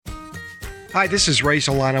Hi, this is Ray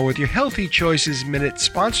Solano with your Healthy Choices Minute,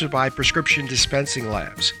 sponsored by Prescription Dispensing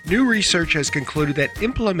Labs. New research has concluded that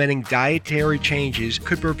implementing dietary changes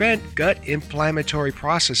could prevent gut inflammatory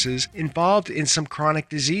processes involved in some chronic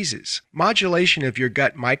diseases. Modulation of your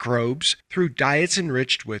gut microbes through diets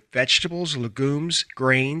enriched with vegetables, legumes,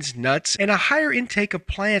 grains, nuts, and a higher intake of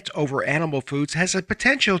plant over animal foods has a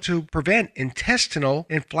potential to prevent intestinal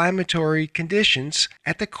inflammatory conditions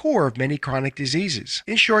at the core of many chronic diseases.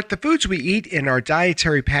 In short, the foods we eat and our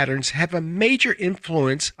dietary patterns have a major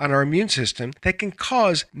influence on our immune system that can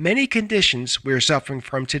cause many conditions we are suffering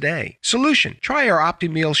from today. Solution: try our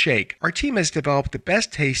OptiMeal shake. Our team has developed the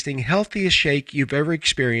best tasting, healthiest shake you've ever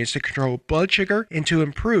experienced to control blood sugar and to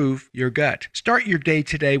improve your gut. Start your day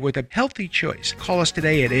today with a healthy choice. Call us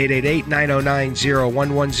today at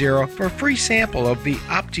 888-909-0110 for a free sample of the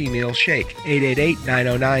OptiMeal shake.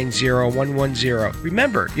 888-909-0110.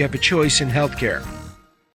 Remember, you have a choice in healthcare.